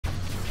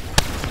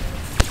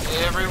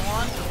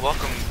everyone,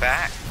 welcome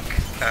back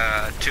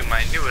to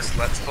my newest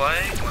Let's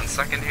Play. 1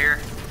 second here.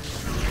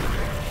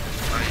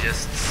 Let me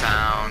just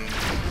sound.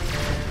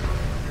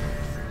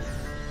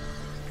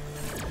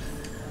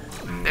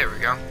 There we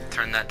go.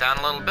 Turn that down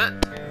a little bit.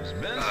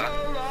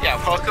 Yeah,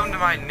 welcome to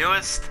my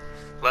newest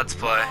Let's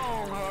Play,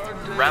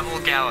 Rebel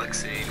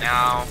Galaxy.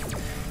 Now,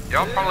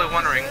 y'all probably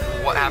wondering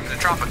what happened to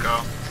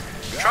Tropico.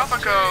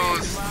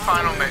 Tropico's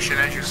final mission,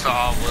 as you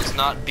saw, was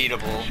not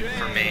beatable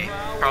for me.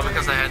 Probably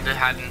because I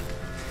hadn't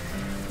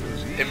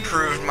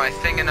improved my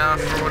thing enough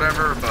or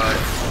whatever, but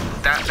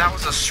that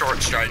was a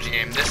short strategy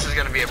game. This is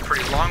going to be a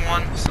pretty long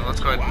one, so let's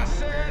go ahead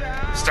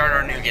and start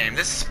our new game.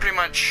 This is pretty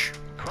much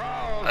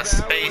a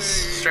space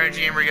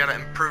strategy game where you got to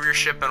improve your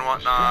ship and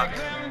whatnot.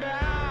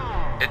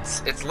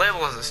 It's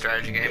labeled as a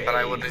strategy game, but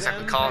I wouldn't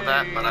exactly call it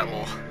that, but I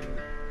will.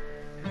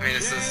 I mean,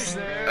 this is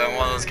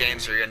one of those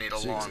games where you're going to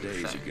need a long thing.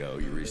 6 days ago,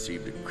 you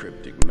received a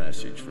cryptic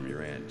message from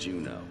your Aunt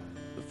Juno,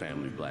 the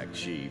family black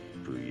sheep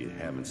who you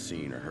haven't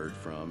seen or heard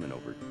from in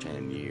over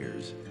 10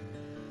 years.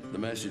 The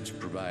message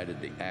provided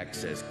the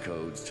access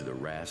codes to the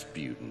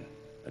Rasputin,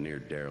 a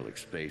near-derelict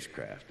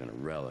spacecraft and a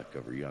relic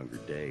of her younger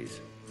days.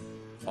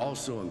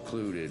 Also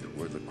included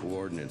were the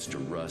coordinates to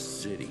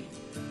Rust City,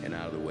 an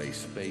out-of-the-way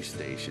space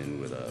station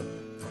with a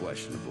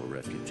questionable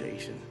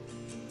reputation.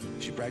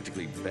 She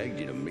practically begged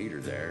you to meet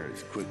her there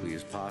as quickly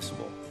as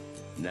possible.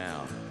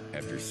 Now,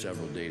 after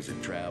several days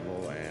of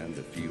travel and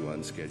a few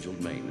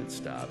unscheduled maintenance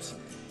stops,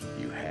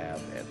 you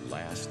have at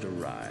last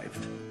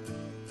arrived.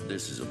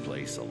 This is a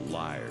place of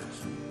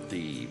liars and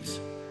thieves.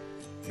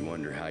 You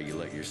wonder how you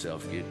let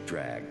yourself get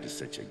dragged to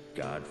such a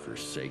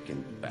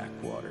godforsaken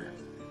backwater.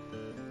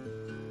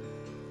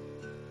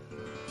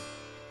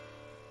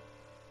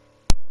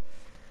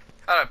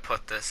 How do I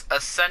put this?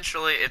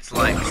 Essentially, it's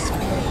like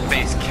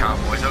Space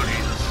Cowboys. Oh,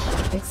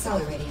 Jesus.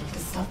 Accelerating to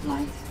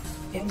sublight.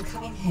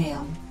 Incoming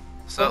hail.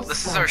 So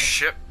this is our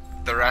ship,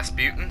 the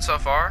Rasputin, so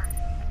far.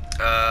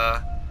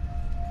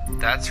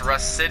 That's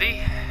Rust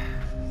City.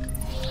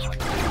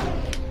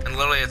 And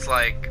literally it's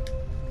like,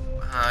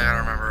 I gotta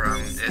remember,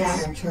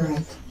 Scatter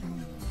turret.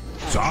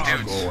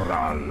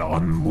 Zagoral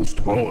on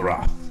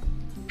Mustora.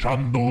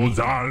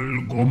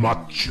 Shandozal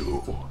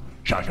Gomachu.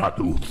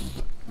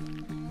 Shashaduth.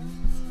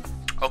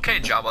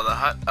 Okay, Jabba the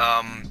Hutt.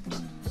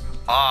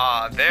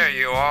 There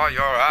you are.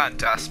 Your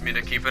aunt asked me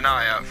to keep an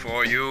eye out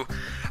for you.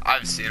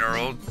 I see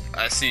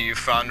you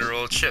found her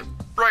old ship.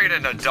 Bring it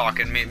into dock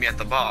and meet me at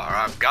the bar.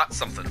 I've got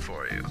something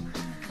for you.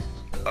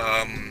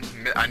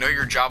 I know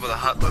you're Jabba the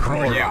Hutt, but who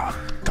are you?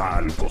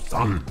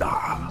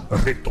 Kalkosanda.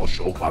 Rito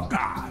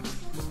Shovagat.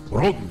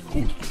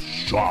 Ronkus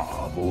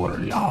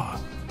Shavorla.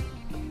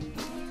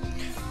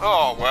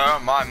 Oh, well,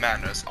 my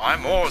manners.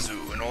 I'm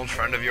Orzu, an old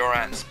friend of your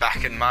aunt's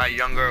back in my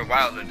younger,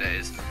 wilder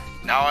days.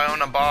 Now I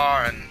own a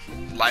bar and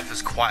life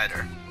is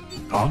quieter.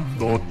 Well,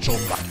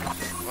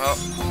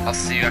 I'll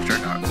see you after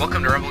dark.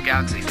 Welcome to Rebel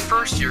Galaxy.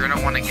 First, you're going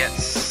to want to get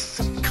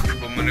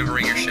comfortable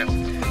maneuvering your ship.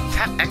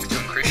 Tap X to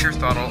increase your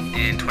throttle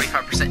in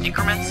 25%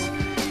 increments,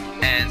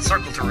 and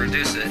circle to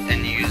reduce it,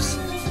 and use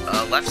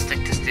left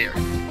stick to steer.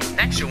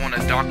 Next, you'll want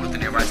to dock with the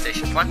nearby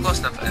station. Fly close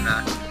enough, and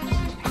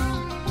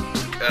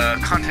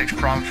context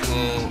prompt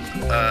will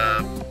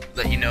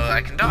let you know that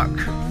I can dock.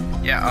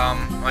 Yeah,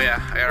 oh yeah,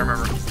 I gotta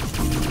remember.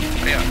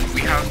 Oh yeah,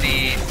 we have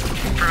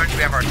pretty much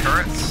we have our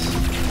turrets,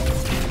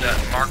 the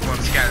Mark 1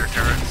 scatter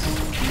turrets.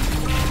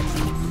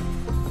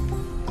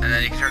 And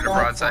then you can turn to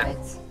broadside.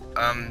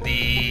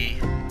 The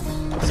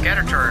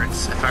scatter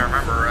turrets, if I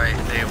remember right,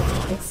 they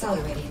will...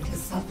 Accelerating to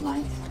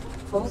sublight.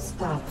 Full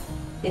stop.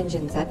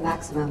 Engines at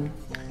maximum.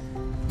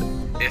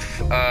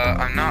 If,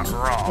 I'm not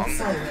wrong...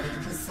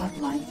 Accelerating to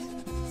sublight.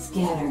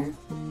 Scanner.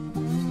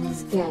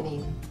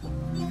 Scanning.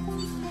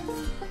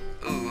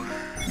 Ooh.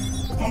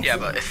 Yeah,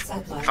 but if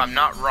I'm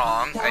not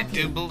wrong, I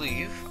do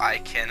believe I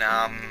can,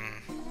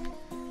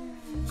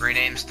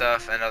 rename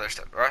stuff and other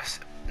stuff.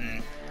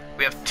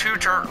 We have 2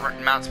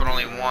 turret mounts, but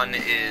only 1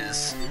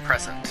 is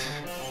present.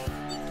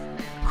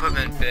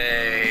 Equipment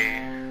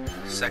bay,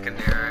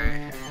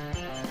 secondary.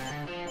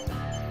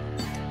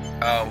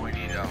 Oh, we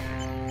need,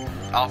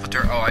 alpha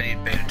turret. Oh, I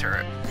need beta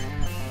turret.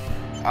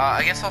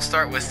 I guess I'll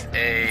start with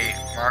a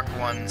Mark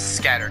 1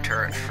 scatter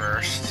turret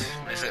first.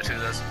 Let me see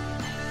this.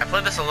 I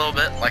played this a little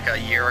bit, like a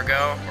year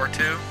ago or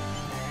 2.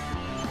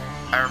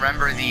 I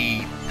remember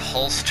the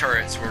pulse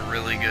turrets were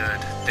really good.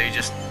 They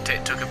just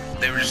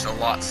they were just a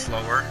lot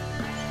slower.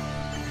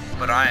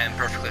 But I am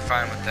perfectly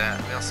fine with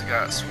that. We also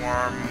got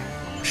swarm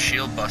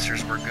shield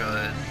busters were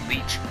good.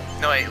 Leech.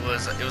 No wait,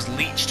 it was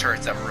leech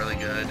turrets that were really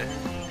good.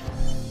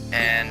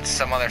 And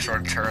some other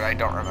sort of turret I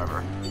don't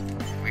remember.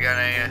 We got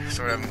any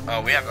sort of...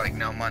 Oh, we have, like,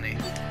 no money.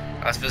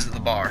 Let's visit the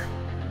bar.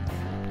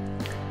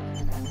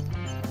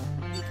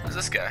 Who's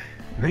this guy?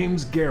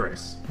 Name's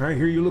Garrus. I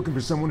hear you're looking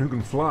for someone who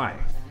can fly.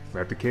 Is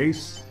that the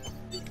case?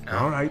 No.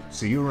 Alright,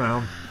 see you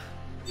around.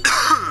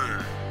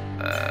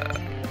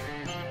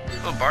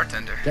 Little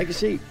bartender. Take a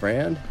seat,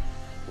 friend.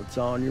 What's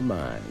on your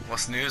mind?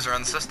 What's news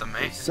around the system,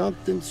 mate? There's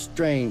something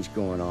strange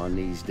going on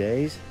these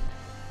days.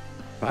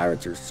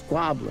 Pirates are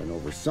squabbling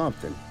over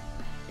something.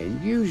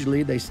 and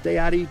usually they stay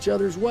out of each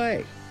other's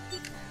way.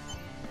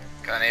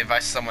 Got any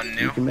advice to someone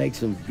new? You can make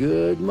some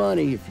good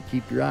money if you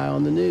keep your eye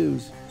on the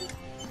news.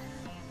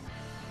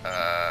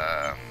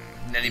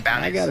 Any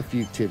bounties? I got a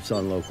few tips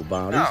on local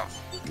bounties. No.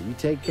 You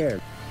take care.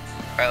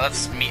 Alright,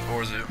 let's meet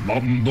Orzu.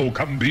 Mando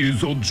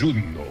cambiso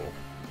giunno,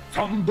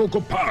 sando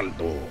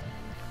copaldo.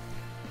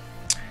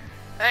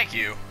 Thank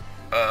you.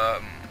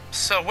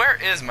 So where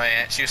is my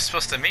aunt? She was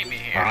supposed to meet me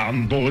here.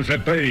 Ando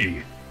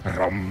jetei,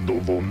 rando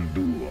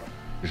vondu,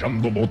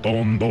 jando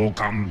botondo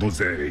cando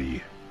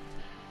sei.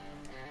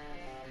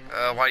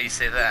 Why do you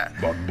say that?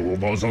 Bando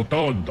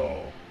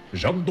vosotondo,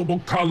 jando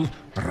bocal,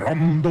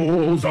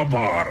 rando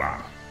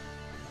zavara.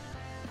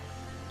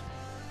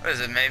 What is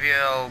it? Maybe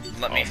it'll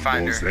let me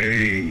find her.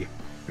 Sei,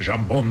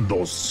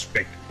 jambondo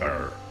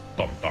specter,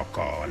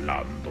 tontaka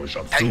lando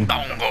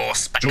jatsunda. Bongo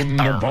Spectre.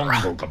 Junno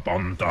bongo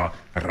capanta,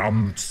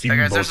 ram Hey simbo.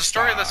 guys, there's a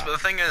story of this, but the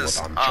thing is,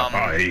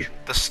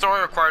 the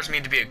story requires me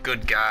to be a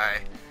good guy.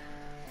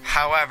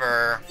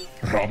 However,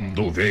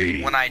 Rando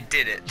vei. when I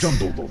did it,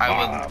 Jando when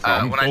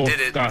I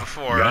did it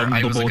before,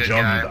 I was a good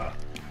guy.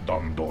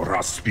 Dando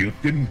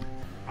Rasputin,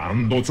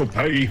 ando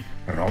sopei,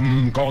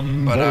 ram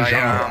con But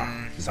bojara,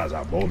 I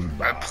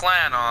zazabonda.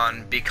 plan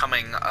on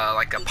becoming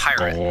like a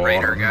pirate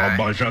raider guy.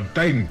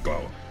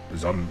 Bajatenko,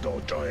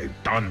 zando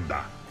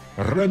joetanda,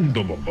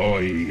 rendo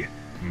boy,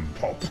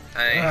 pop,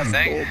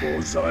 Anything? ando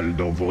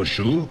bozaldo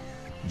voshu,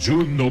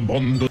 juno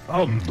bondo,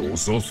 ando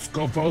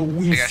soskafa I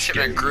whiskey. got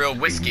shipment grilled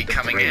whiskey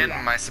coming in.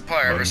 My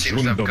supplier ever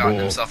seems to have gotten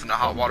himself into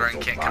hot water and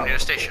can't come near the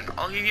station.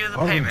 I'll give you the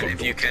payment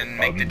if you can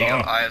make the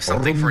deal. I have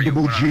something for you.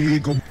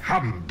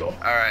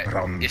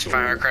 Alright, each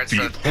final credits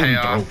for the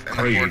payoff and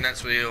the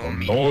coordinates we will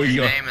meet. His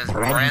name is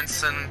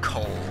Branson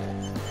Cole.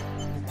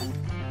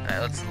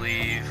 Alright, let's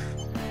leave.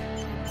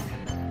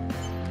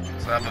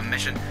 So I have a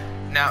mission.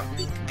 Now,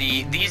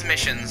 these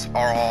missions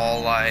are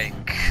all like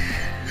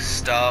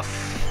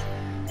stuff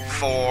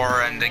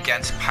for and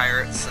against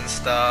pirates and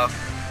stuff.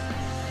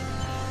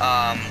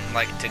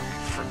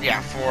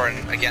 For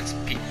and against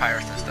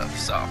pirates and stuff.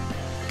 So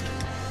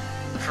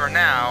for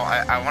now,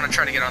 I want to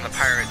try to get on the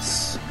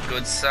pirates'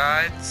 good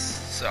sides.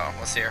 So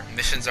let's see here.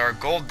 Missions are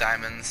gold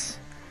diamonds.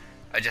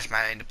 I just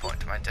might need to point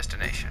to my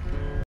destination.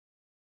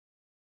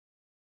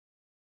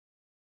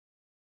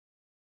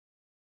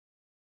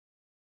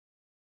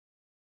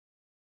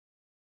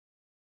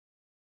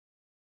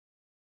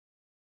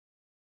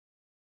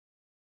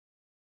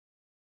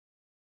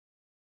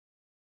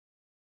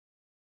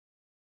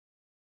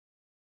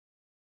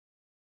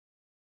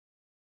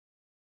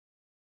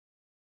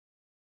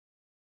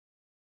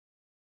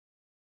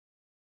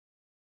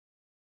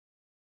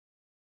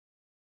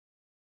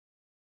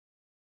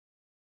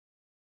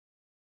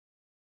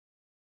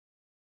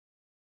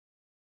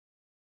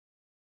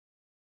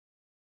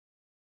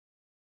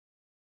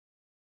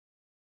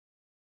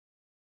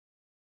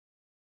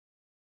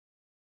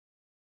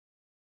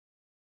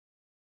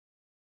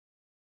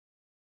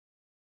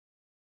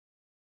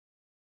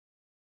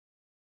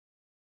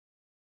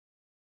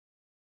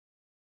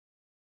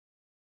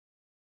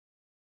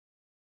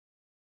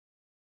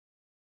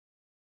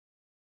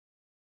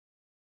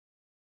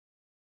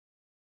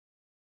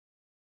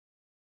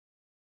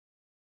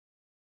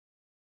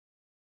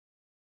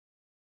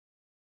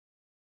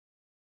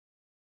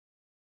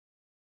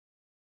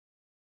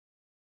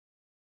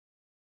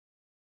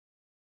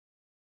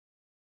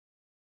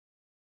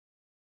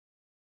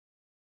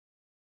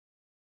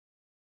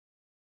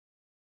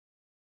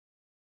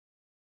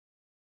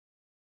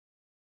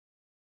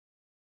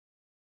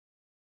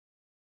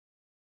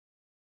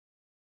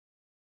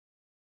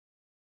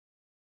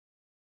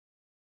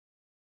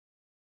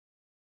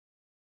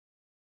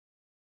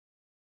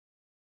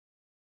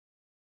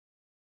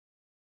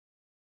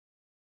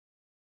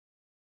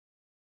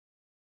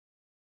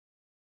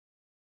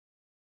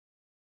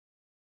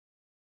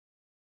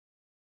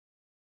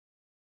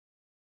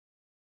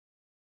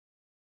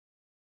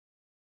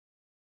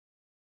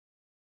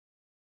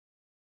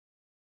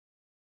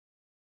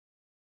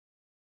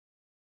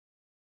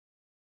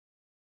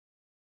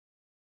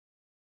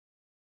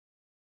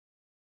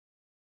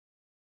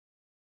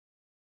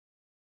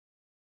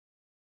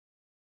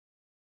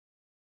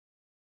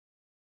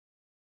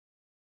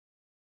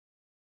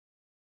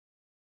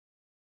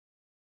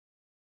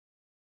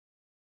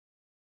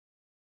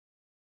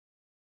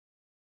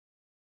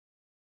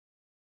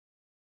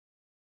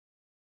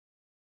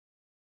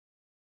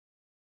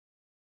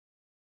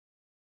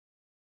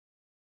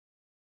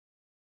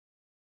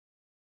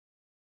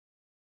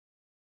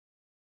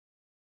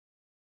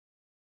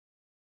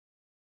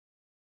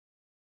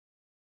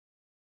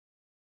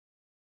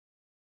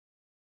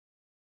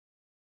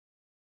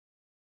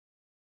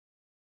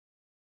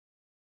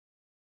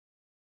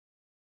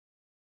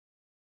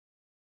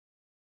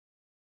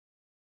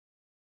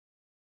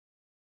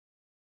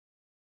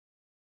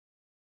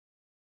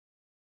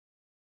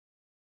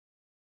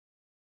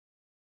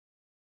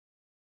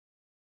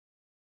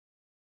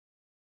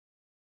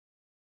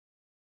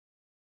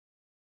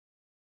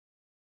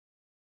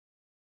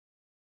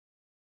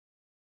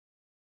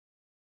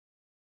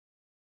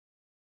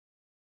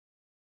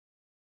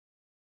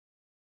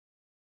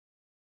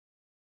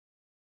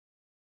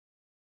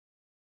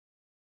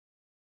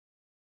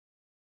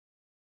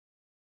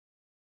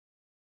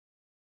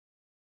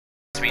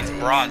 which means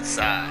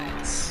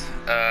broadsides.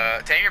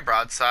 To aim your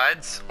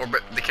broadsides, or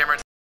the camera.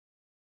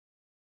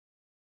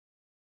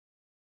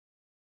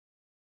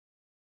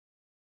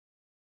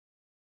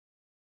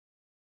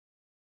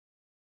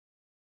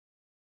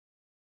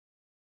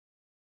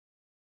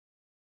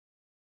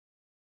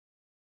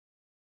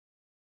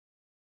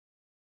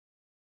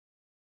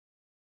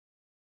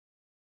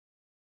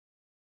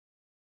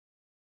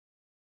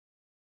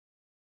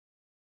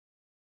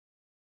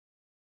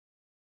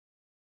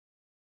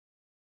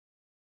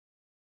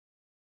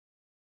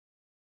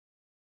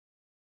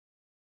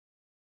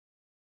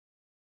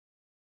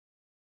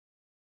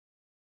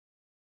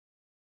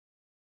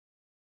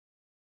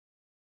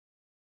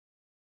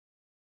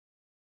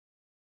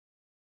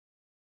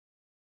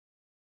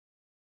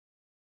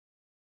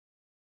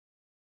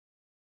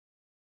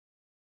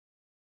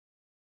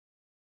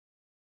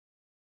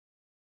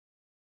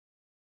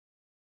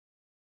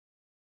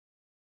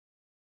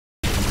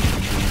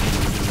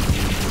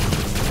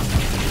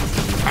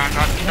 I'm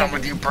not done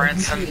with you,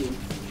 Branson.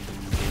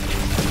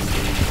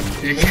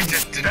 You can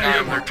just deny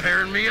Damn, they're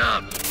tearing me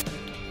up.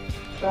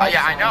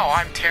 yeah, I know.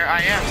 I am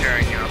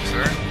tearing you up,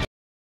 sir.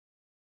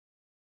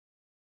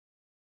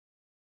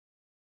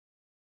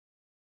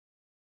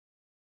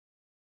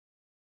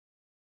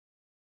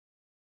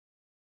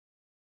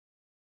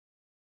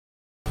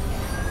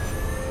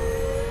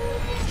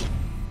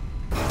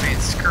 I mean,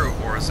 screw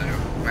Orzu,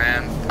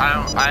 man.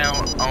 I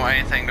don't owe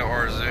anything to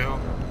Orzu.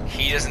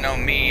 He doesn't owe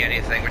me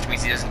anything, which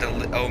means he doesn't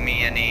owe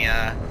me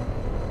anything.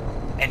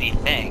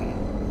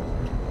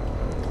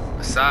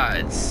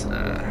 Besides,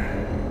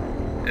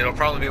 it'll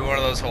probably be one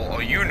of those whole, oh,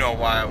 you know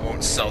why I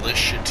won't sell this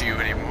shit to you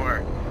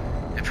anymore.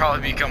 It'll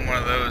probably become one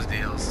of those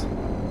deals.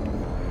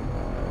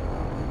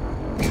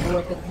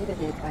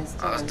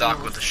 Let's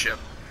dock with the ship.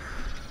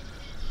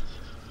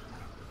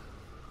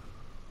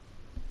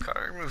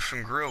 Gotta remove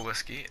some grill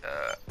whiskey.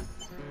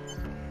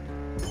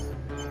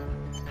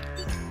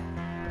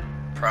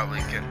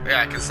 Probably can.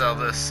 Yeah, I can sell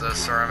this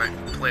ceramic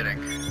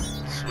plating.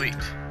 Sweet.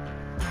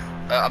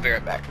 I'll be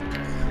right back.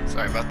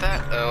 Sorry about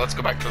that. Let's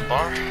go back to the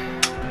bar.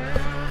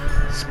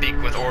 Speak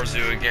with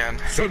Orzu again.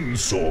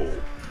 Senso,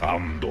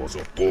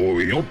 andoso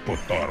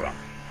toyopotara,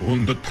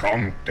 und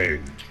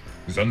trankten.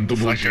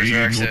 Reflectors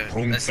are active.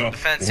 As a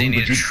defense, you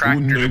need a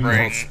tractor to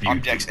bring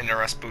objects into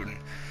Rasputin.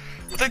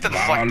 We'll take the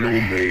deflector.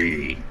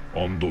 Me,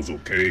 andoso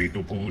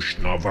keito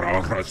pushna vra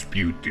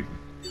Rasputin.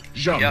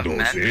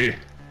 Jandose,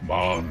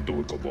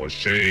 mando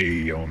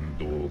koboshe,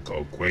 ando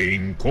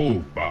kakwain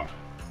kopa.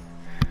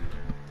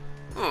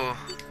 Ooh.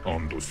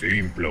 Ando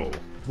simplo,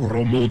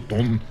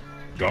 romoton,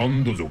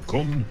 gando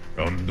zokon,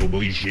 ando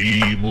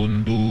boji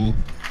mundo,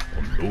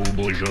 ando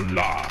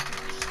bojola.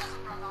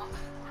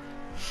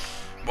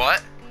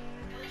 What?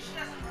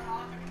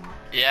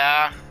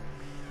 Yeah.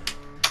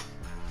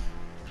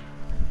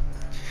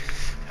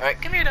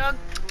 Alright, come here, dog.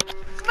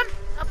 Come on,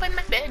 up in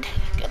my bed.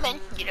 Come on,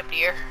 get up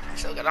here. I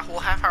still got a whole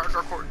half-hour to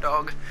record,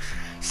 dog.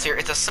 Sir,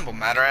 it's a simple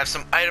matter. I have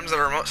some items at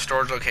a remote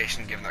storage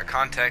location. Given their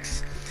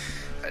context,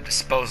 I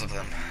dispose of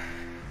them.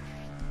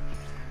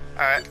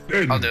 Alright,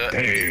 I'll do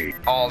it.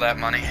 All that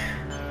money.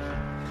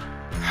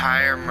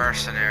 Hire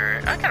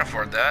mercenary. I can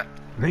afford that.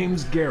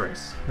 Name's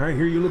Garrus. I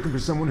hear you're looking for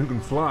someone who can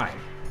fly.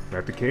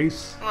 That the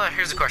case? Well,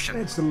 here's the question.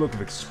 That's the look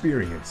of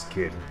experience,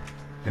 kid.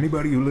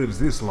 Anybody who lives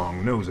this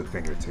long knows a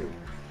thing or two.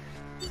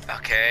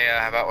 Okay,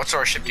 how about what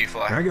sort of ship do you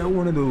fly? I got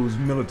one of those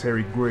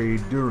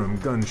military-grade Durham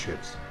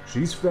gunships.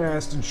 She's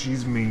fast and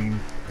she's mean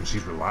and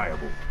she's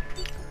reliable.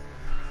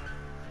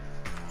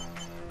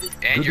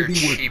 And you're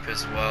cheap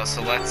as well,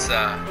 so let's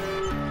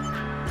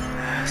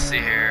see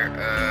here.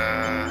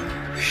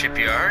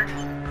 Shipyard.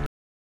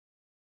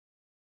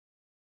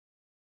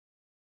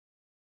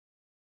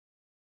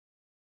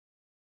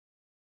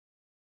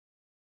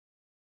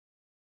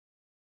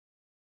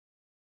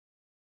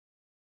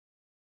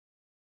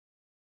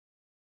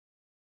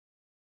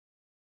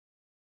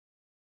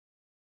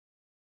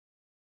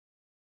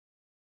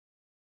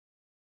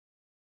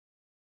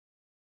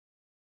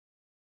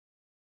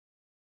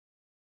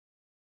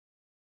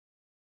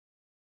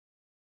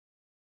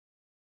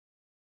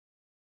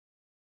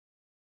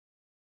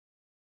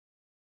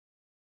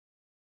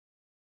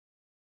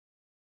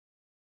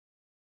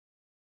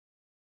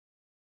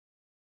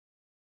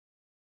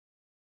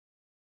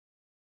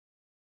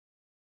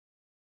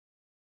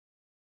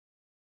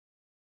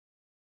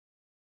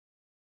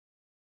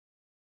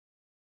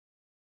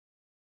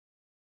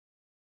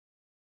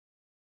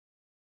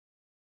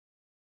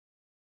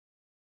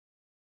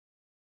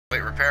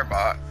 Wait, repair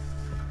bot.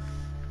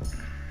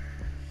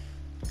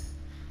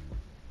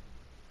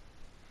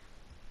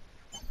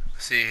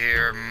 See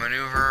here,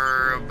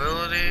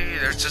 maneuverability.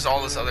 There's just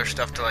all this other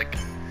stuff to like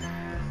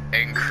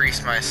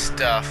increase my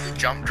stuff.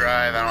 Jump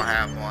drive, I don't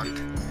have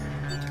one.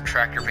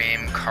 Tractor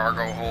beam,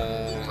 cargo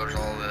hold, there's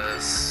all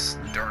this.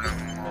 Durham,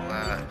 all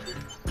that.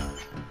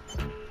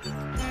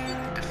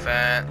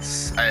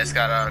 Defense. I just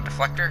got a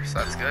deflector, so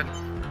that's good.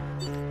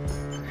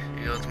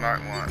 Shields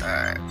Mark 1.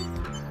 Alright.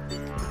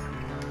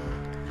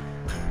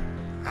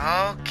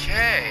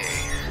 Okay.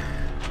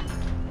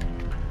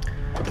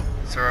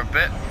 So we're a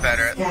bit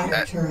better at Scatter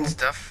that turret.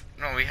 stuff.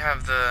 No, we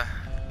have the...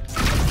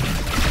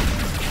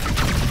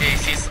 Yeah, you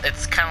see,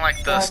 it's kind of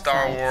like the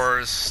Star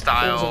Wars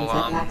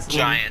style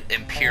giant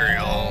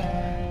Imperial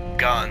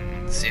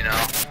guns, you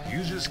know?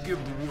 You just give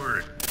the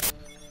word.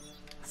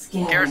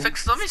 Gareth,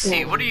 let me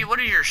see. What do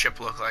your ship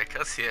look like?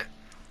 Let's see it.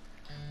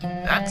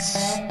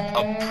 That's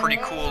a pretty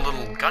cool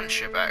little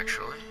gunship,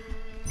 actually.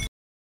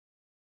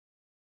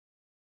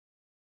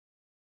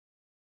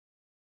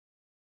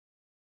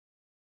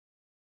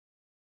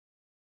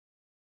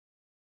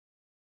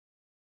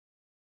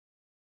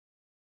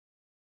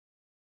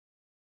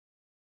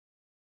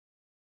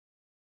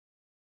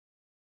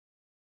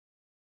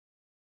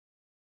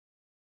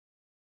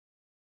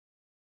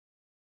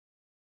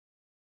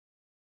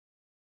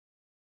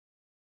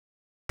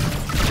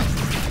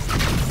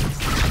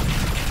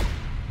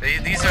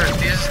 These are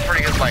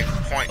pretty good, like,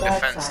 point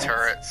defense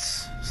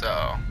turrets.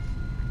 So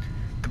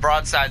the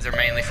broadsides are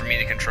mainly for me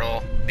to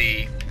control.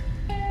 The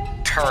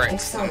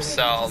turrets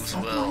themselves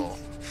will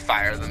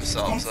fire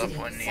themselves up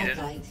when needed.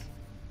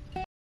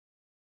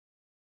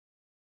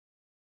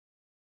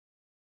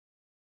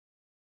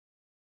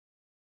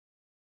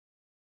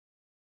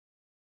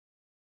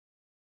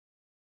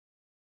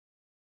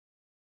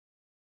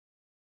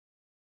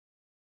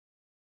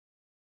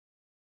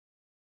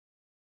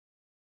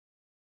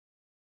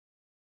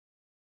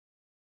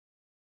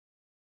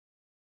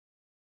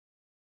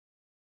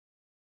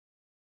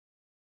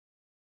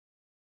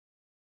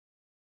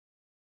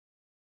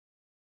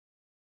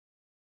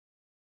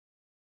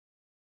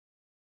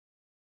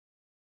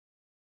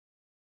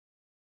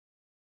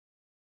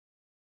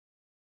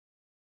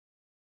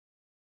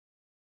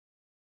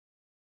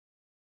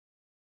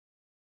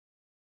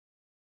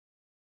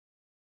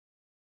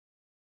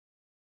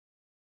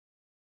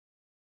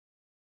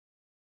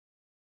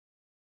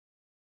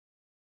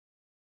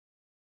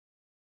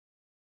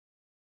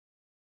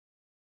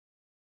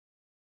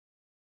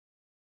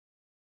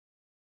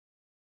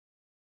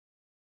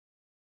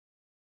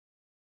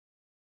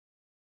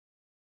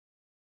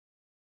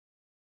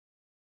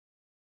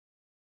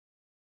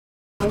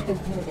 We've been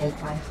hit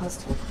by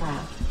hostile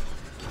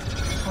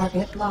craft.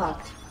 Target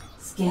locked.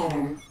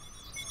 Scanner.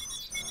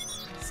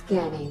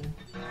 Scanning.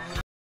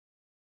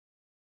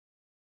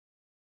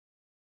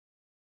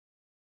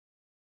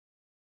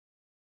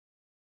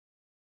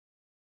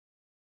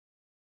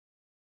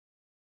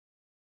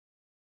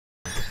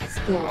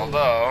 Scanning.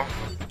 Although,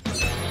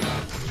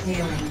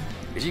 Hailing.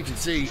 As you can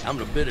see, I'm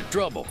in a bit of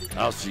trouble.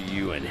 I'll see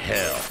you in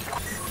hell.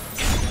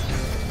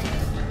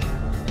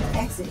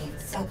 Exiting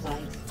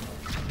sublight.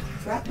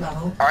 Threat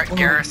level. alright, 1.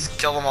 Garrus,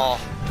 kill them all.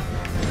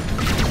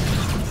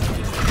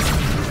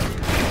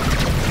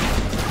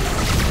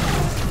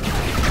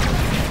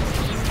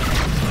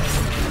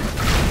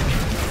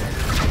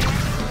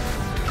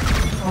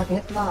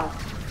 Target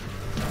locked.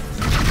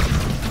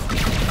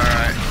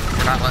 Alright,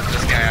 we're not letting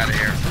this guy out of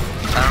here.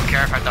 I don't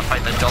care if I have to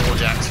fight the double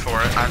jacks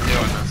for it, I'm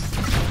doing this.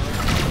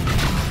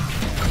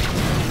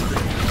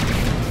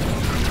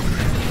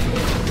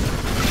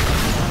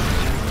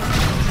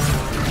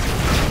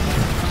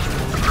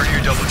 Screw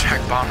you, double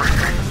jack bomber.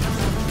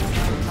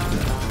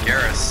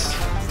 Garrus,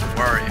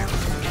 where are you?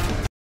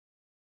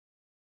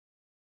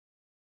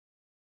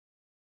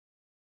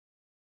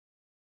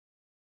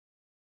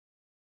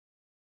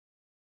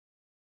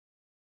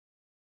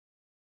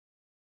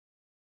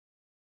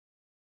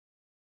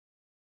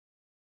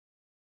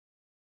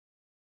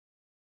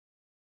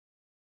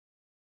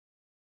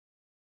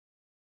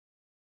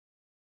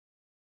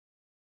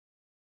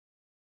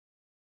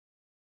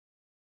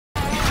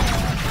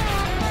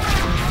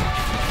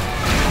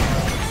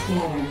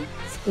 Scanner.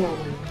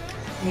 Scanning.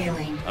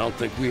 Hailing. I don't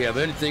think we have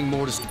anything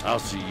more to... I'll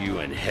see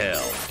you in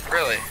hell.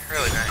 Really,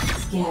 really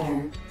nice.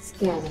 Scanner.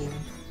 Scanning.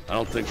 I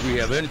don't think we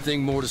have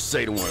anything more to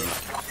say to one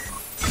another.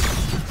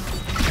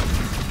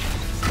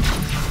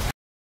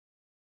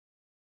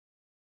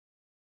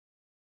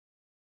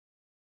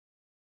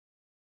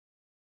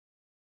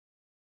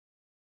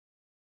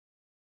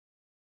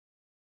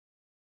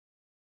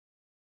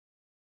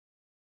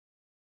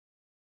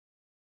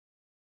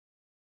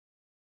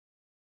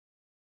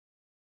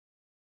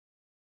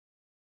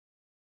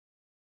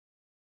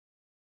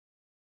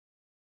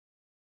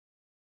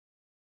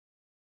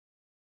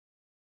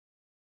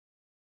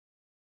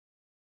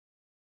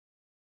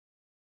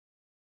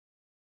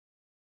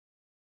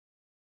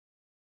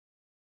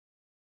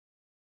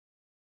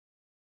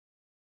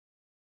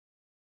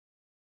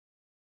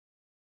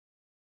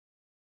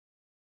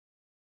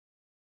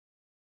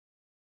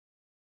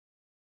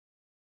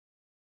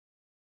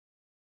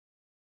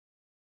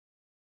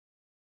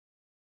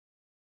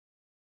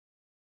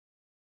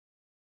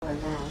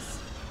 Mass.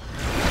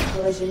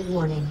 Collision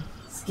warning.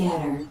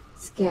 Scanner.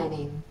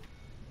 Scanning.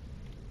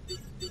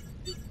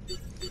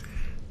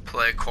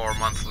 Play core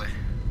monthly.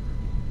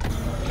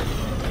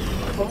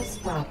 Full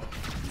stop.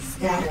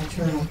 Scatter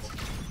turret.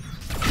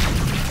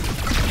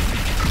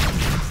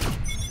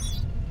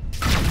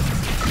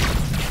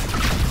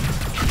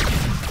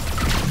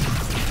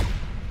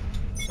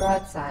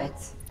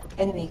 Broadsides.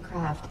 Enemy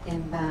craft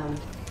inbound.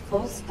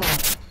 Full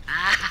stop.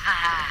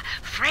 Ah,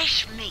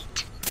 fresh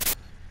meat.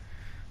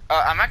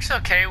 I'm actually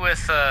okay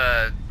with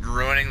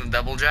ruining the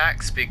double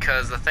jacks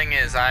because the thing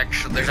is,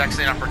 there's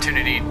actually an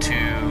opportunity to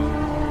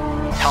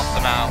help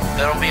them out.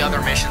 There'll be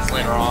other missions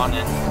later on,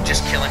 and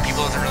just killing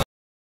people isn't really.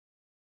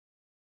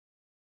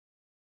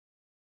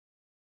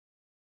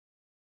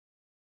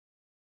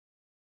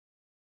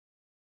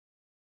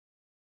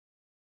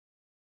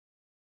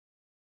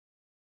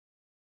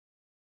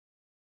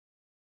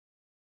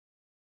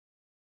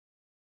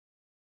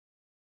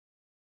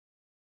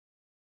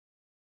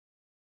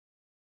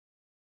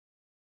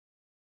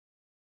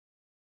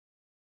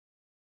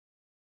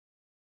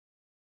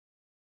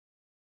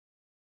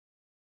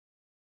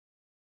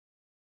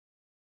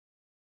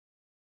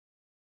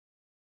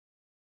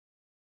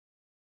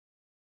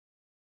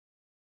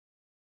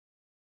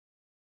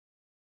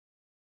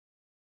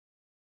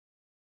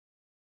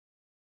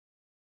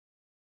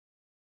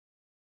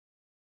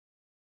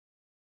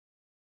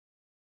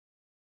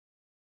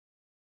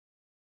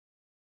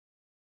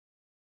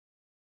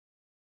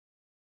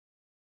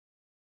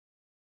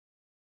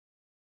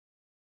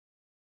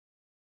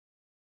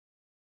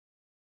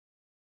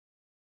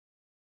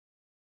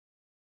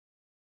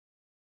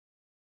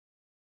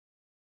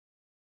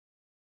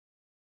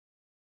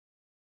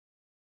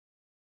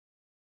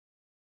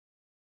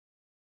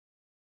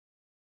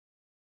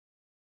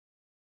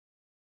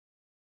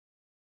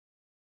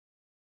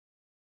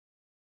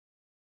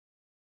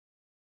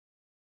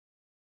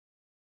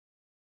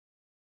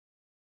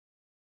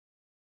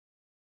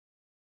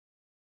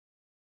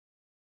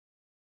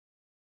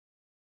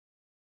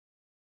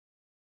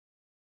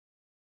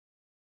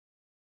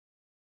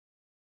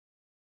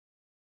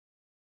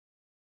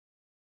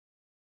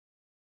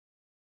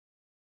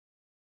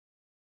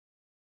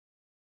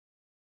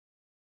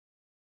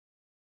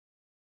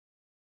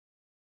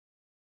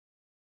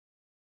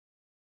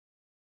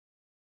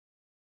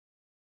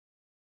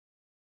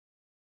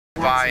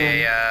 Buy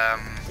a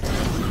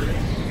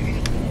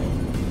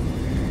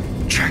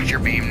tractor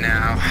beam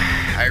now.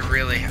 I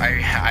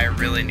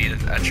really need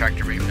a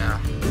tractor beam now.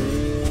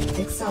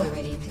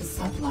 Accelerating to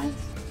sublight.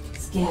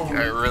 Scanner.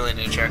 I really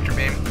need a tractor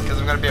beam because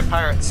I'm gonna be a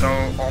pirate, so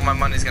all my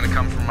money's gonna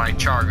come from my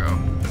chargo.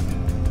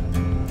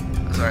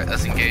 That's alright.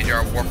 Let's engage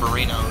our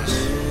warperinos.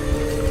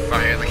 Oh,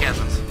 here are the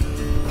cannons.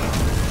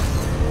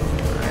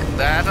 Alright,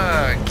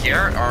 that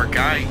Garrett, our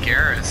guy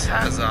Garrus,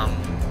 has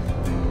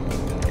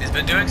he's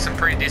been doing some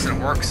pretty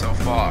decent work so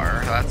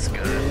far. That's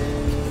good.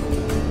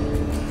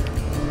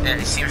 And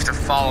he seems to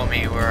follow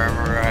me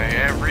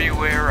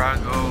everywhere I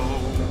go.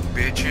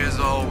 Bitches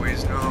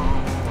always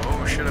know.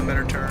 Oh shit, I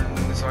better turn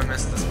so I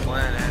miss this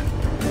planet.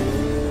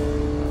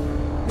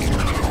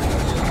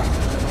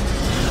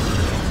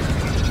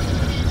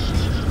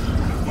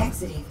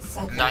 Exiting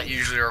sublight. Not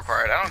usually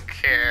required. I don't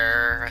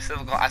care.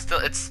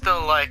 It's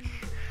still like,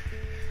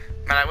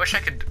 man, I wish I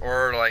could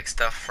order like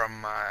stuff from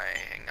my,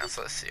 hang on,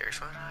 so let's see here.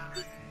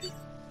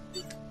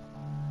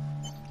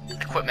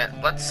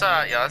 Equipment. Let's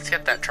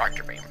get that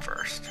tractor beam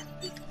first.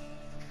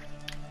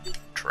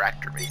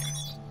 Tractor beam.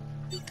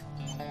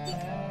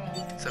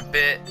 It's a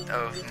bit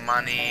of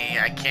money.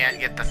 I can't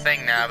get the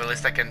thing now, but at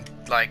least I can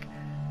like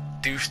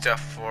do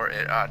stuff for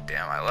it. Oh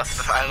damn! I left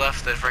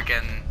the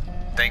freaking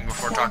thing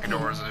before talking to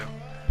Orzu.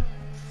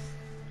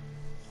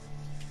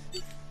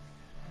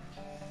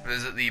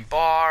 Visit the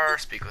bar.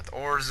 Speak with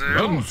Orzu.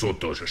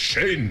 Ransoto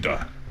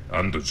Shenda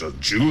and the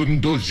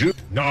Jundo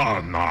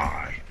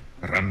Nanai.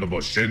 Randobo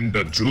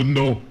Shenda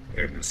Juno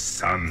and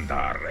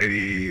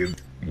Sandare.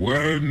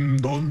 When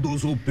Dondo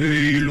so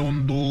pay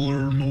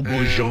Londor no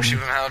bojan. She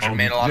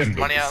made a lot of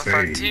money out of the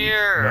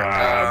frontier.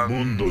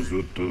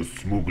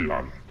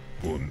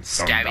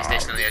 Scabby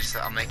station on the edge.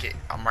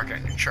 I'll mark it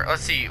on your chart.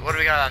 Let's see. What do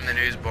we got on the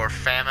news board?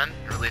 Famine.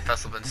 Relief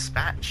vessel been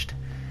dispatched.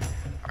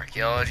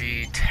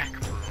 Archaeology. Tech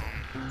boom.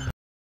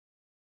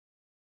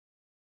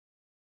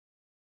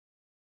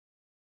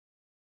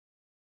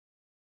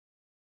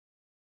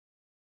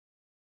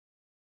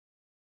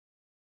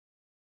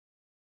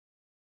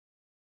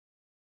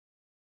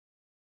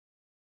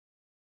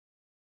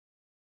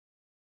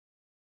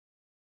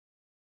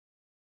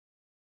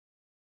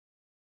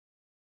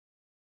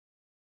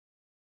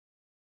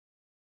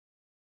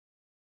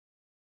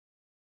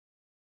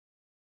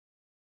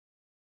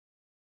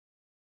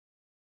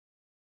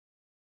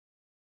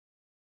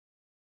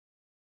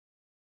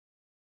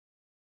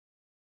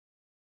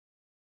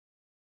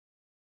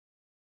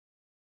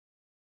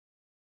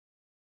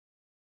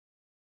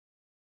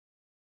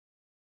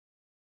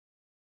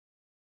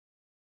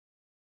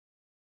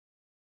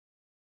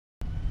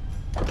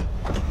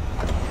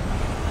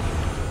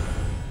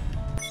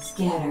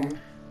 Scanner.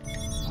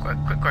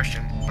 Quick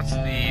question. What's the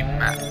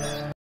map?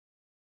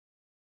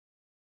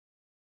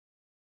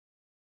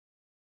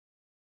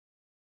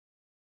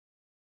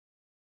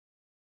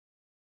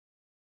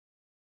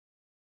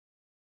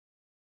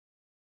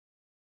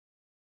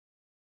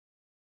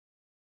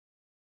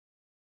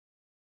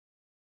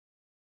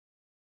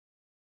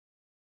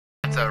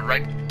 It's a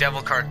Red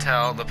Devil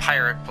Cartel, the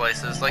pirate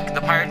places. Like,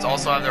 the pirates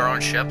also have their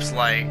own ships,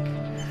 like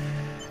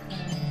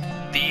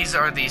these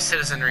are the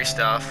citizenry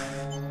stuff.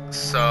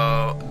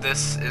 So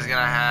this is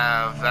gonna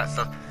have that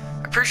stuff.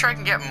 I'm pretty sure I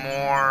can get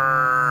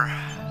more.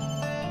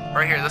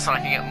 Right here, this one I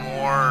can get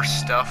more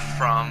stuff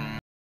from.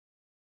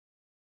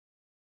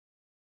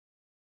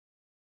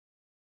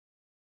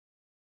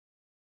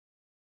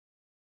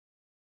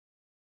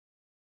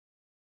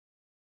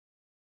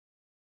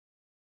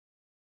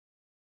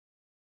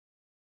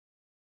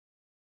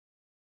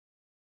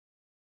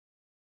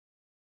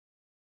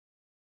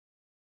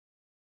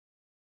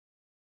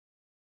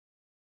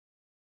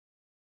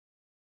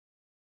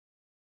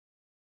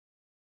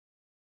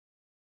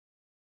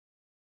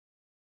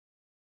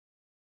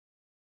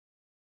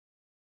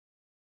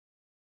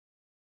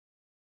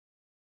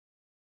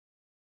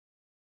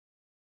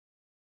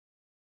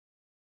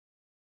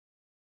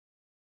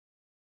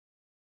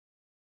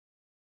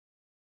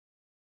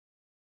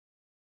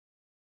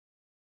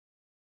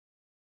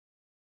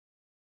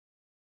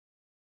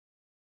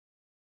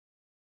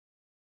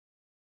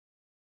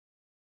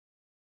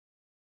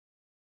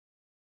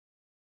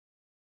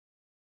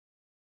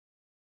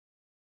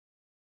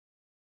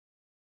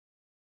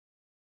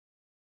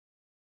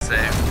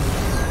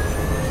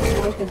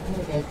 We've been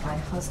inhibited by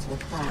hostile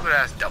cloud. Stupid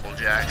ass double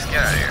jacks. Get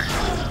out of here.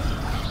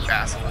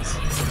 Vassals.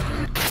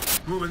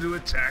 Moving to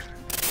attack.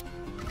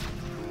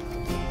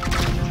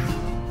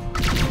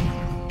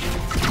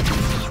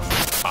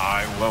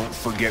 I won't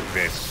forget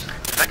this.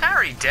 Is that guy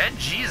already dead?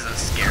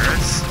 Jesus,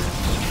 Garrus.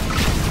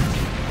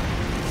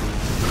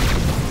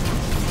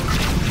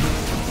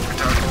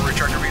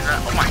 Recharge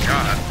that. Oh my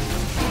god.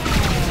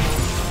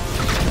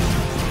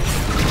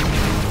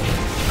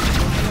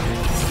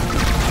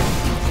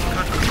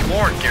 Good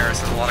Lord, Garrus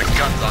has a lot of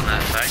guns on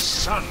that thing.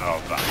 Son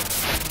of a...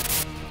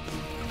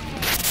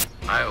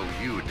 I owe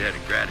you a debt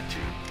of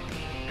gratitude.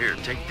 Here,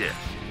 take this.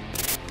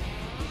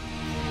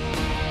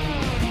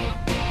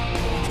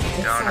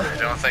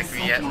 Don't thank me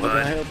yet, What can I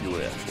bud. help you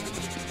with?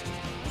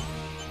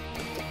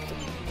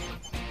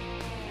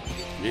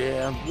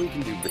 Yeah, we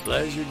can do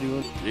pleasure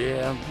doing.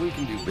 Yeah, we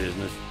can do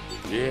business.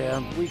 Yeah,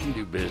 we can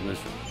do business.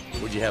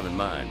 What'd you have in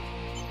mind?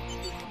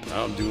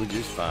 I'm doing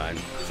just fine.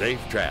 Safe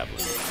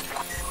traveling.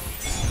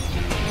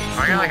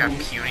 I got like a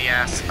puny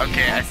ass.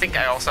 Okay, I think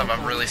I also have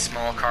a really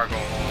small cargo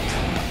hold.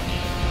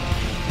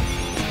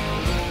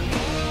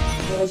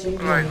 What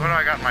do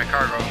I got in my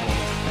cargo hold?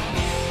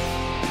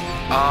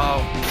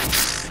 Oh,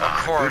 of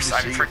course,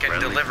 I'm freaking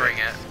delivering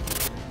it.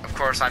 Of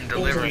course, I'm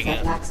delivering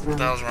it. What the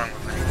hell's wrong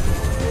with me?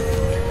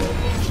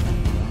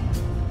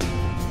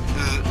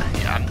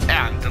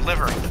 Yeah, I'm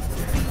delivering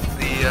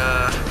the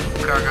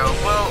cargo.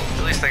 Well,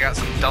 at least I got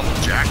some double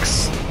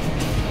jacks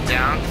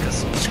down,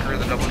 because screw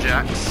the double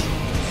jacks.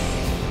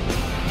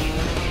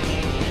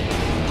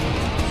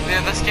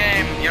 Yeah, this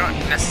game, you don't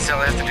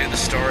necessarily have to do the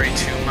story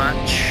too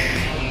much.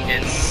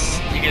 It's,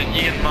 you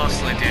can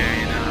mostly do,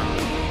 you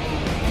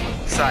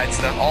know, side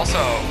stuff. Also,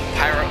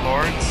 pirate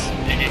lords,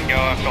 you can go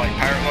after like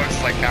pirate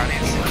lords, like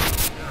bounties.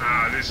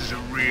 Ah, this is a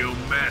real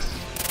mess.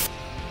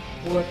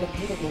 War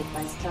completed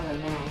by stellar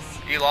mass.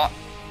 You lot,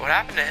 what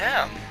happened to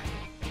him?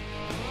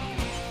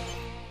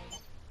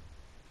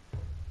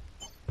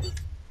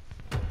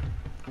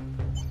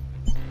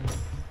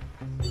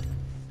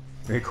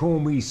 They call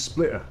me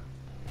Splitter.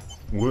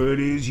 Word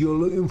is you're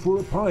looking for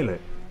a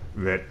pilot.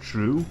 That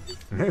true?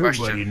 Nobody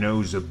Question.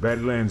 knows the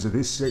Badlands of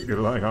this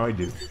sector like I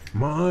do.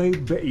 My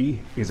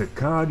Betty is a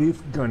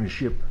Cardiff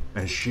gunship,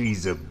 and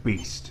she's a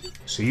beast.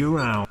 See you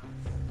around.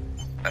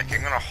 Like,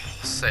 I'm gonna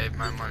save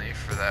my money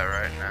for that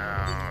right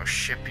now.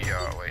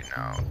 Shipyard, wait,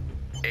 no.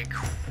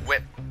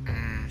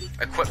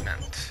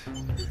 Equipment.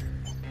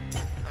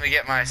 Let me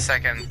get my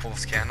second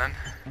pulse cannon.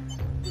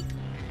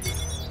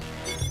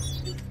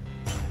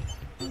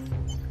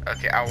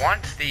 Okay, I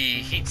want the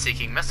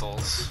heat-seeking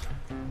missiles.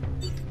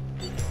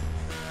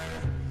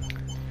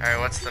 Alright,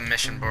 what's the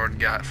mission board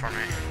got for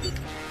me?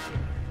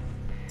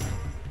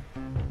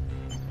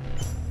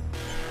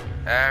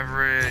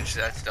 Average,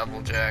 that's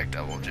double jack,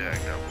 double jack,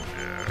 double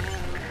jack.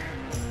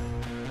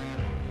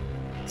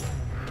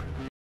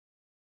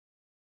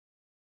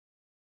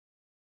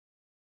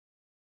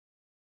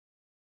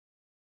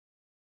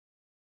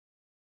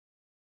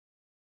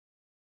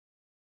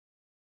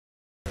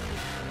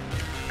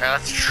 Alright,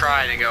 let's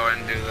try to go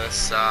and do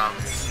this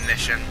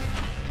mission.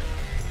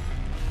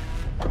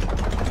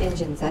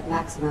 Engines at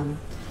maximum.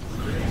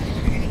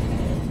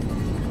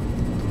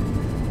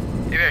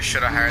 Maybe I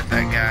should have hired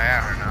that guy,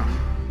 I don't know.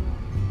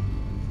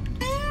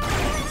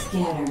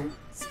 Scanner.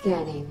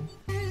 Scanning.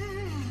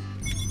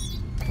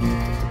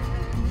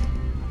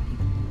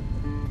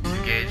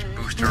 Engage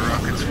booster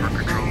rockets for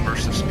control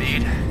burst of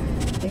speed.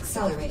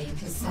 Accelerating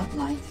to set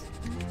light.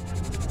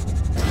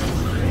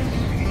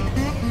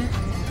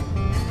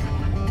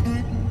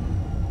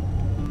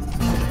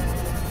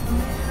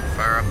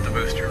 Fire up the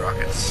booster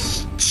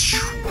rockets.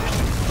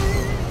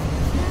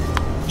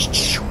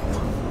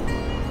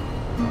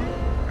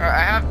 Alright,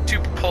 I have 2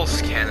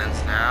 pulse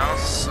cannons now,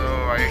 so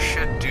I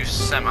should do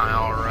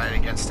semi-alright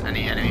against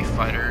any enemy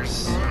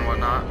fighters and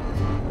whatnot.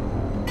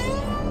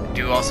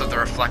 Do also the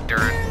reflector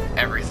and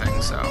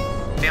everything, so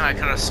Damn, I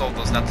could have sold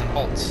those nuts and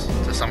bolts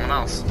to someone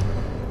else.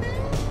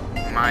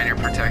 Minor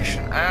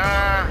protection.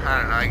 I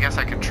don't know. I guess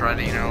I could try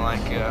to, you know, like,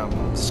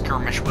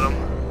 skirmish with them.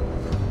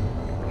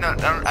 No,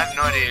 I have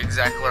no idea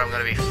exactly what I'm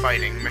going to be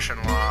fighting. Mission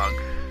log.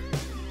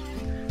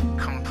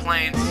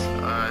 Complaints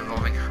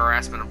involving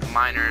harassment of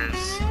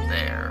minors.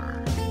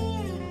 There.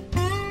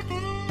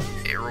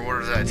 It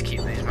rewards that to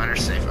keep these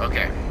minors safe.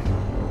 Okay.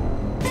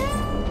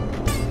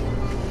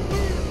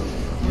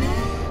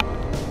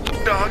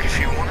 Dog, if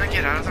you want to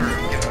get out of the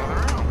room, get out of the room.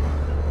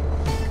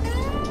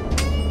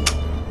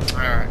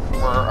 Alright,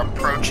 we're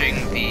approaching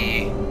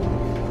the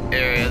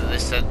area that they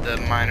said the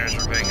miners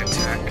were being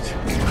attacked.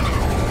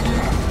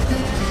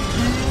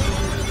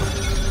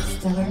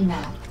 Stellar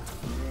map.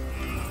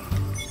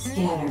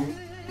 Scanner.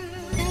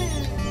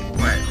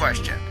 Wait,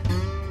 question.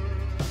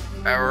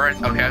 We're right,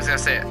 okay, I was gonna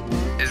say,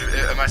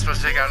 am I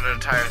supposed to take out an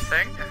entire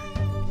thing?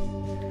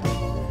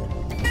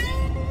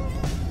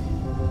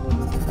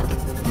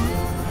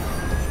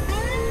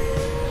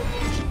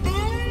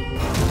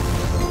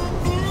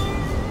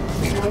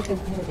 Point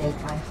of mitigate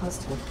by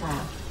hostile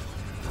craft.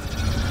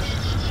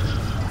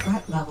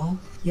 Threat level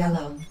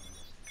yellow.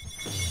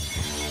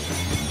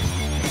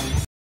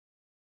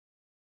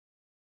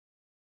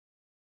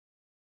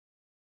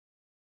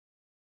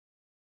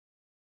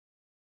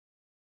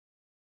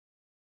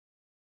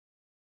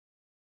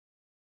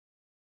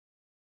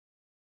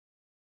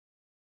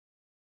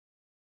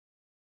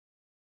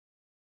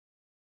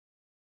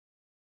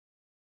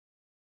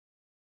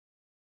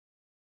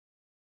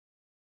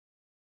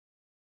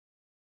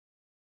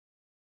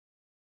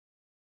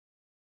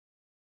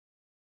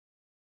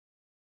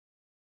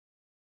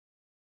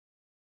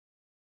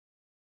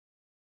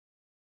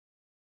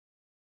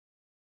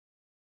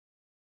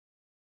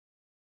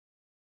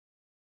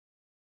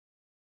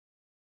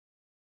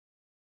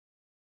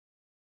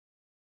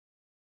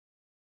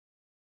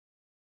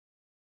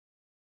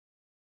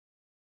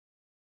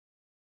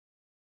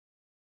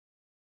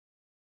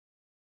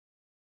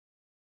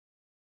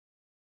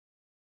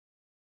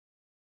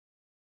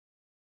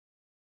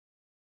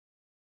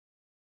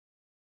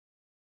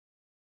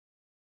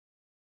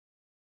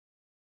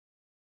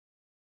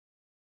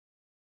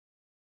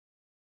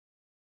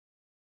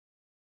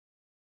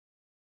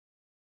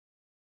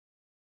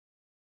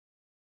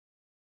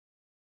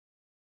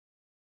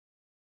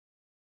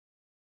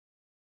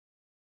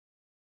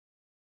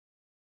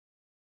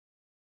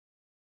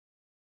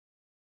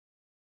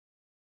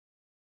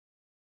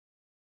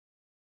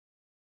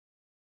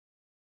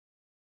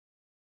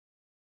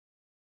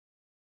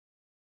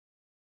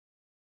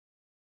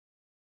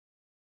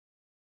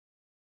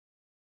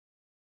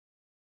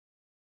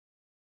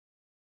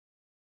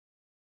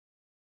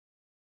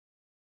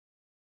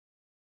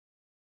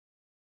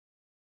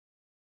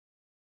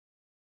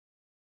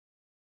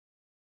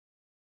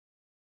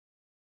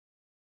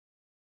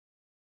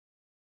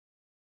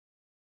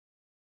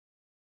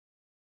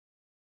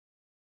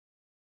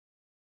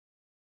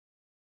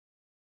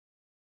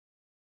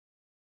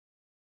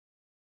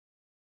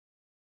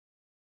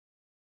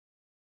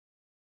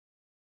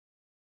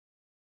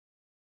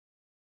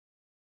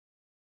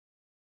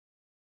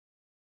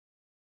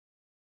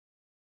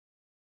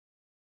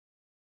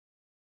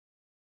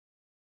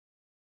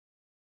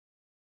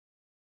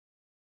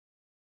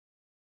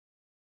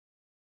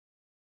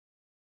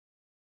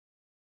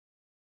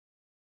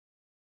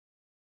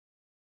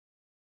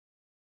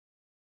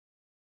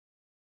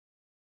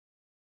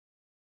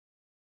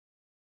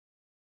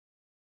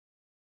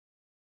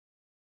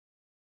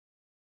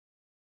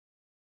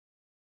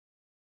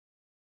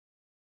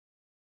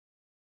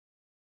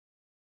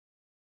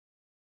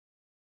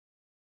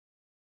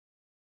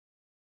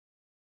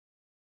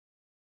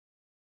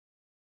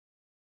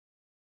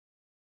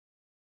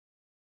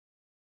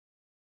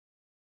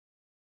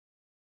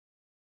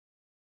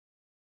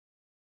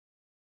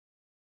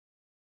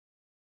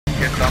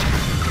 Get them.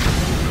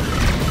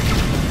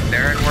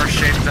 They're in worse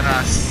shape than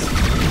us.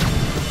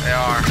 They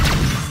are.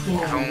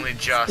 If only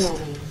just.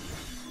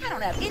 I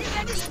don't have any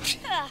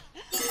idea.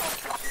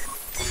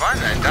 Fine,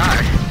 I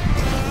die.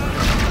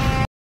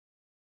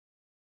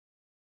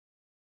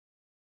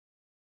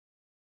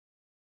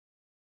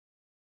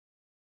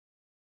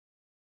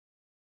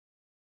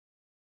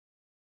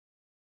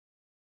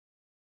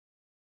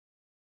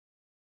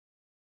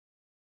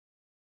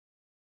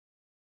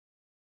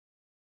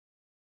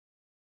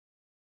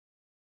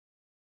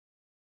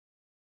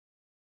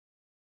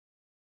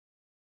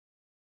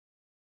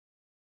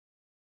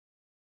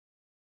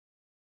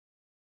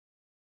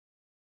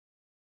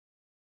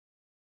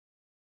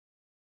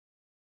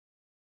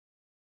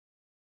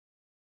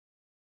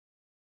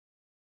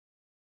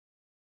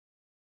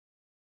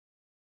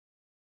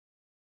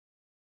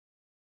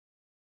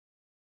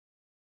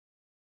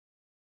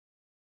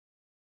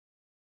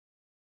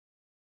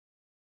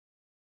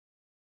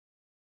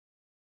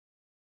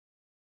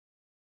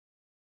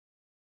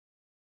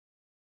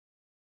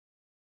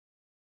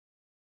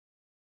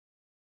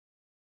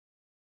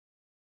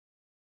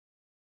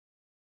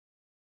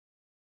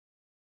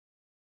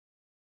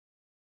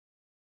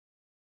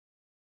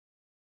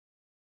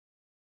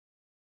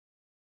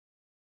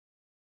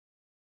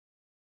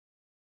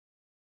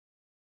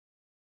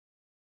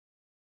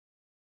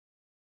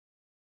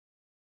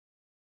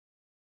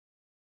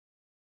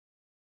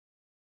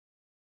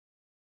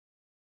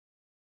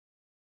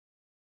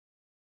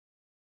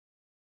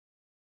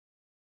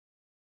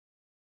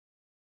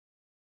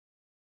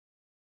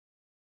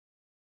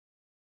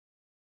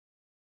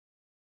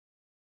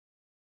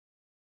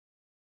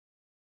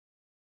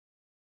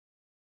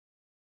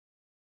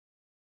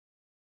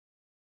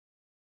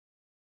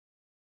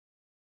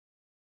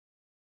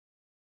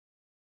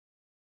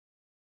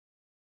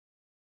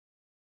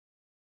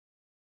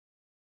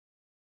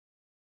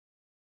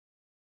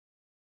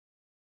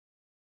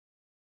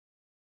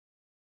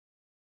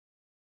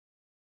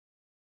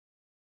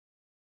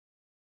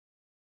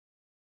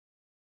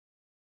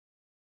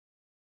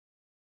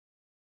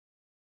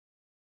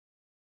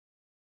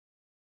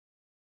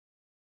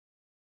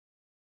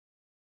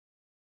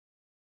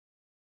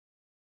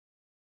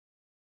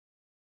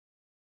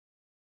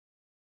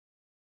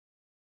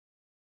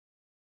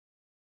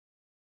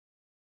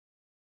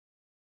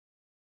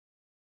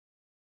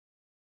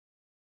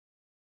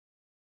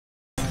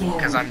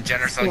 Because I'm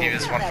generous, I'll give you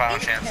this one final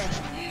chance.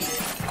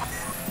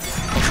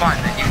 Well, fine,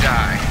 then you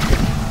die.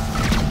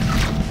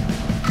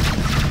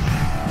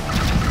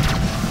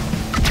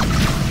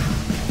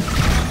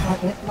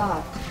 Target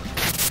locked.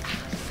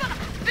 Son of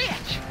a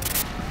bitch!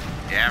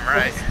 Damn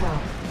right. Full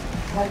stop.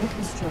 Target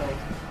destroyed.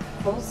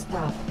 Full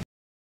stop.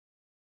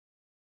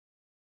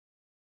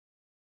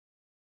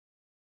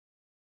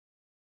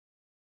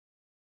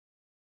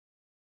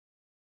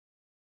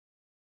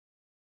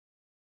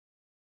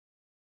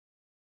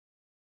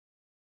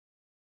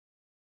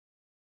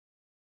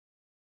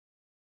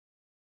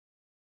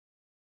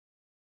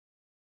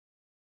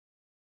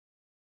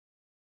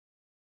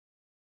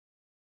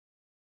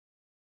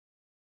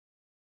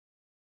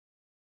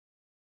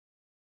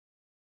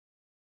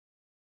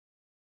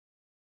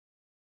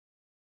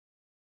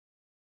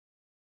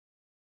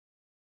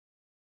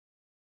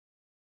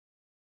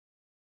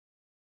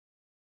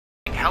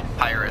 Help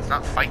pirates,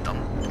 not fight them.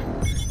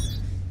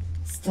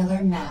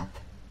 Stellar map.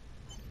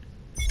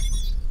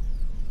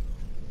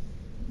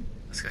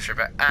 Let's go straight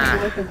back. You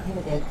have been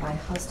inhibited by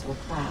hostile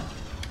craft.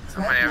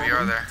 How many of you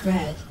are there?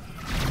 Red.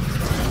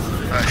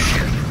 Oh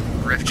shit.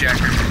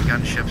 Riftjackers and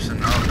gunships and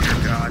oh dear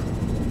god.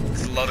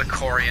 There's a load of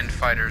Korean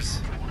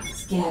fighters.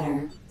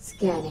 Scanner.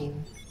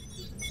 Scanning.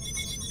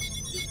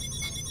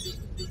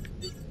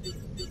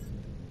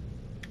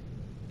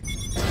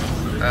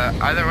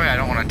 Either way, I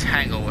don't want to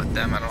tangle with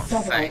them, I don't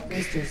Satellite think.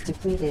 boosters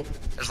depleted.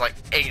 There's like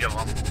 8 of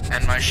them,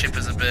 and my ship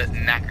is a bit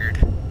knackered.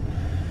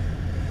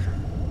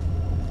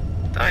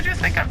 Though I do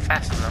think I'm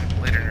faster than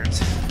them, later nerds.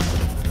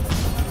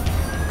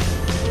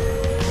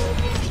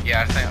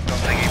 Yeah, I don't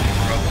think even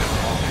broke.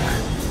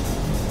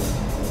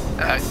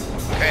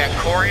 Yeah,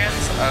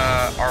 Koreans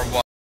are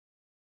what?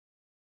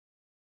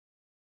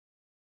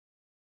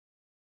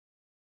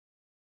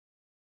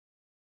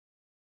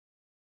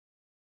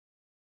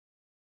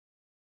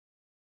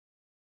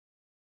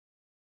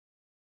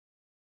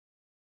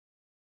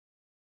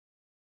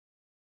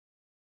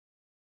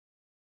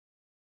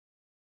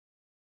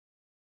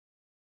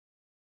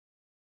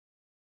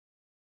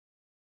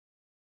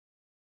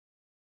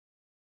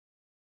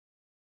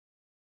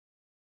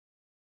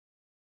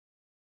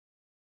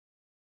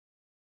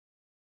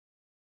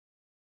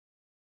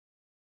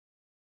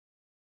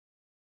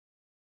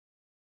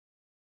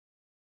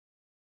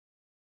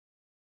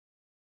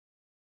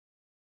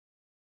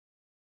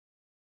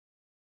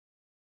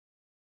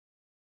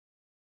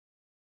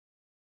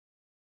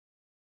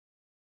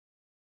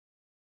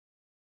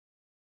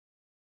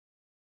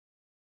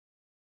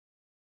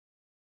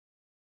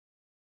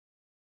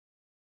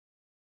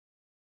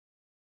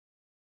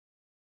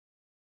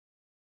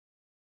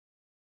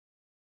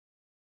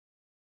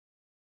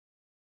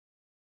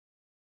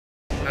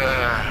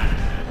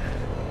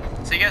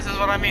 So you guys, this is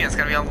what I mean. It's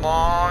gonna be a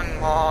long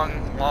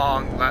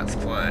Let's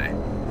Play.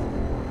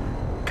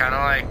 Kind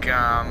of like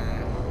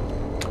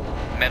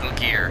Metal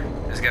Gear.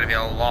 It's gonna be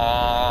a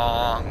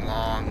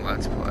long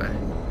Let's Play.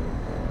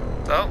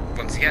 So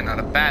once again, not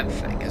a bad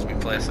thing, because we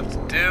play stuff to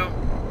do.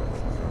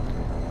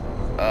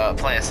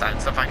 Play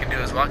aside stuff I can do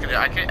as well.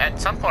 I can at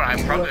some point.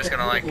 I'm probably just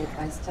gonna like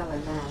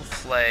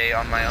play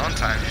on my own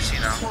time, just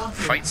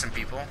fight some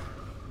people.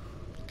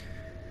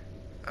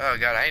 Oh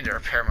god, I need to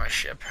repair my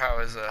ship. How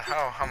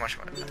much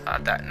money?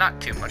 That not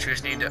too much. We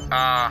just need to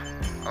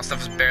all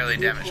stuff is barely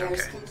damaged.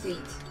 Okay.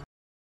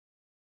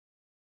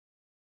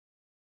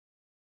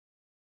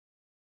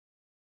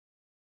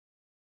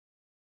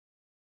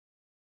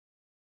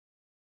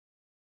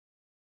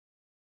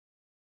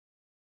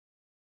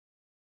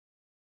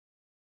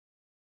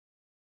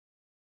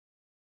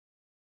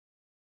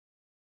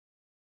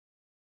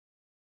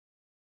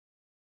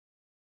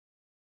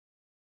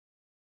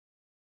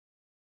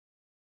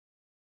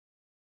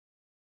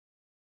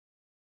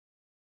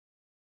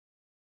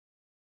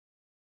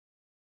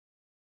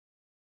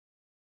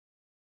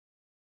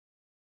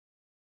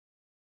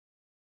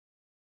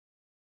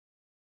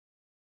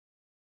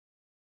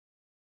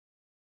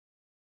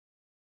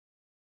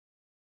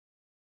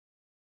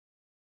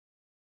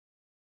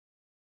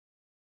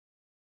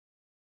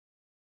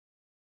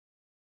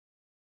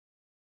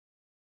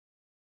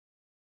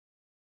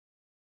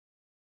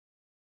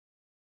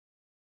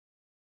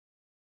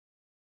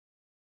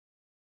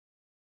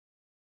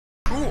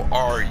 Who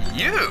are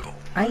you?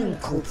 I am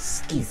called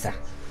Skiza.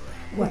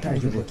 What are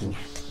you looking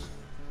at?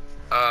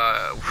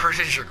 Word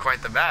is you're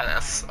quite the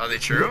badass. Are they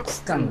true? Looks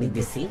can be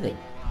deceiving,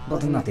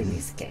 but not in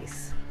this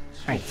case.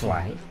 I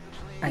fly,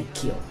 I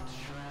kill.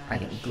 I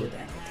am good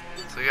at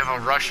it. So you have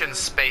a Russian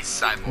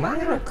space cyborg. My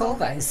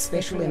Rakova is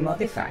specially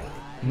modified.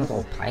 Not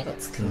all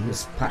pilots can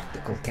use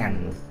particle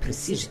cannon with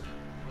precision.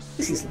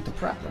 This isn't a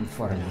problem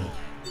for me.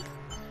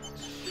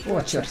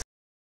 Watch your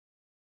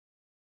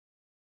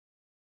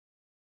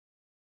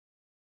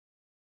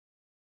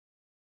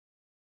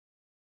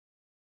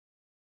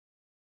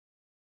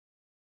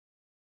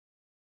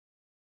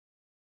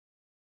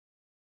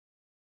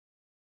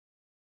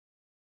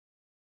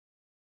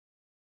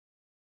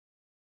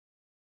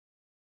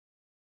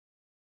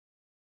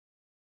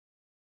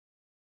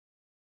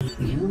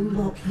You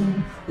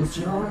looking,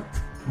 idiot?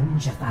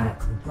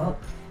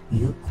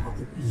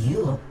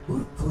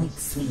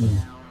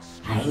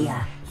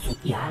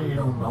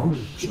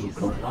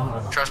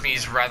 Trust me,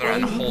 he's rather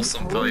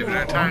unwholesome, Phil, even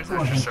in times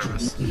of your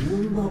service.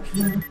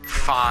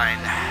 Fine.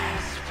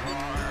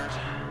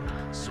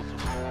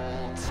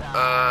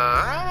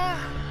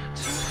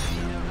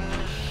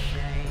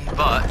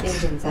 But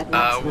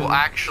we'll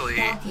actually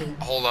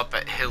hold up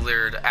at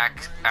Hilliard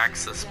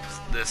Access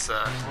this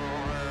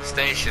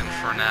station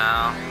for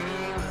now.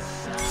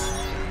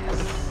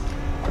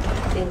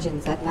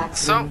 Engines at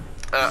maximum.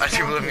 So, I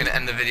think I'm going to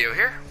end the video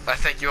here. I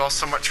thank you all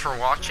so much for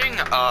watching.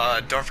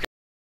 Don't forget.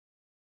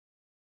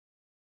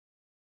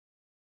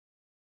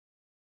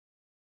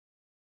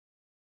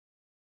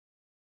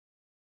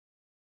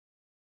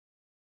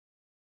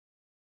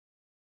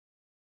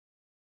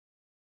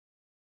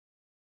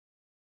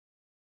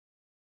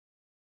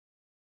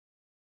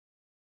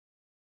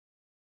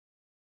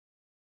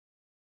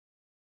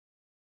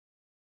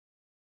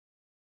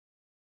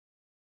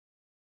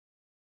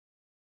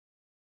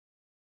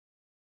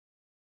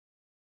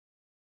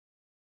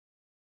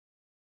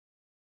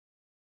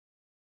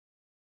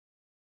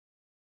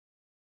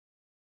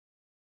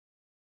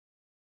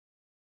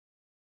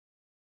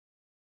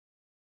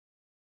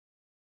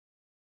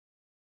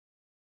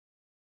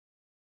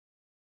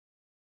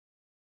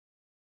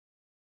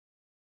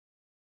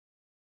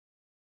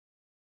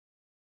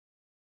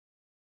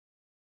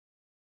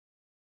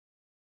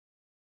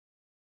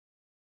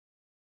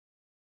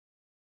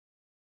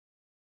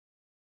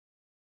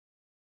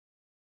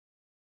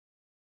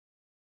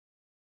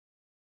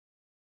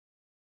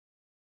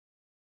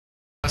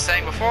 I was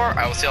saying before,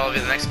 I will see all of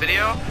you in the next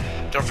video.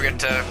 Don't forget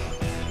to,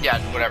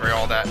 whatever,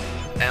 all that.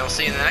 And we'll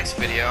see you in the next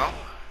video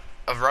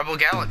of Rebel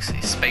Galaxy,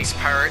 Space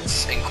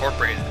Pirates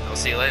Incorporated. I'll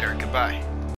see you later. Goodbye.